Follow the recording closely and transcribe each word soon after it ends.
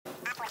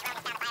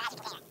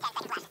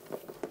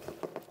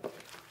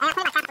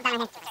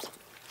I'm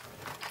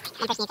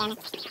pushing it down.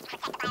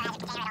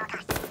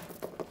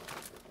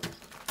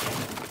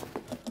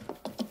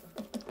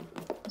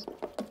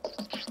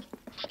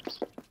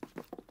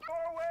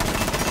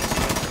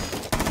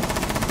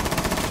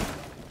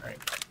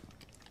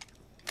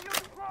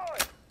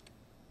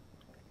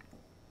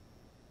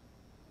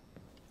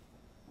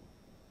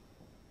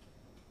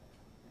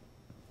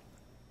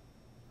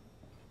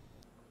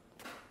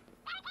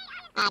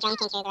 Drone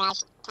came through the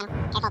garage. So,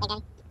 careful, big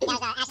gun. There's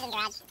ashes in the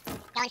garage.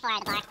 Going for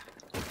the bar.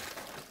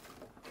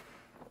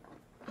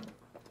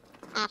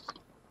 Fuck.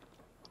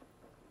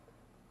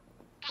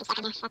 I'm stuck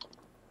in here, fuck.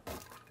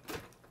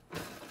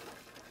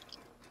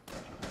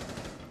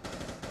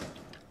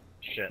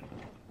 Shit.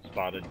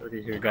 Spotted.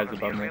 Okay, here, guys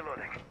above me.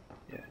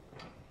 Yeah.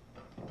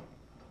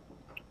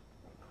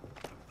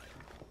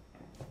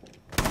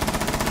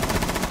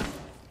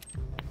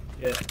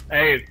 Yeah.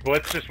 Hey,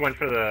 Blitz just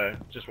went in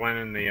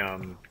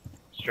the,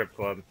 strip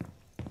club.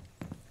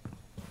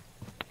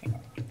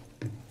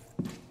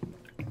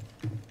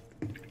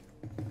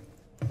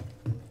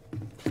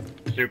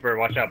 Super,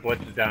 watch out,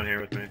 Blitz is down here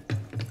with me.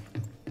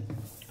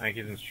 I think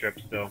he's in strip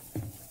still.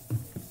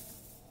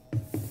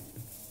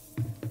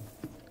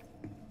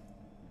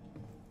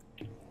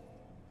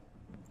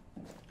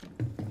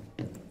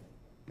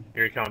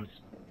 Here he comes.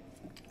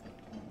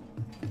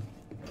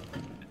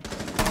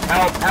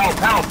 Help, help,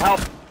 help,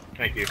 help!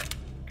 Thank you.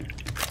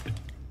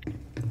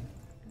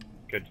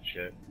 Good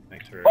shit.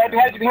 Thanks for... Oh,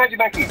 behind you,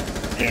 Becky!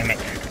 Damn it.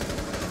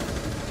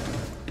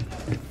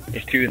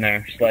 There's two in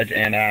there. Sledge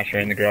and Ash are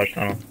in the garage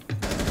tunnel.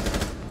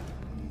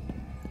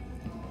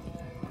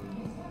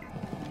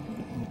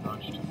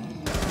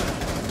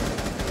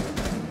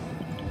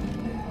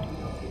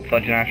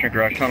 Sledge and Ash are in the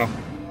garage tunnel.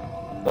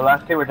 The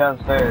last two were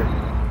downstairs.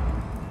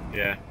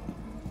 Yeah.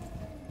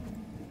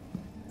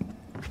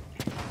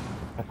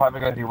 They're probably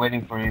going to be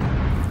waiting for you.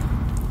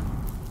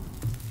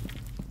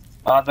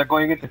 They're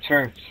going into the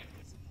church.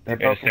 They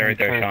Yeah, stay right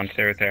there, Sean.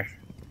 Stay right there.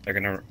 They're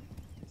gonna...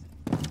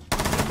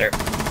 There.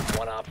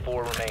 1 op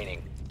 4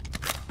 remaining.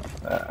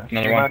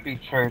 Another one. Might be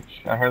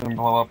church. I heard them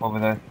blow up over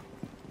there.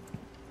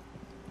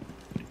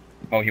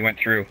 Oh, he went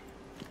through.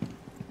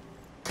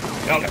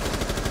 Oh. Yep.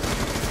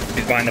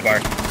 He's behind the bar.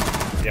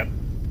 Yep.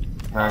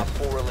 Nice. Op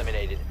 4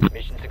 eliminated.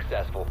 Mission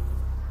successful.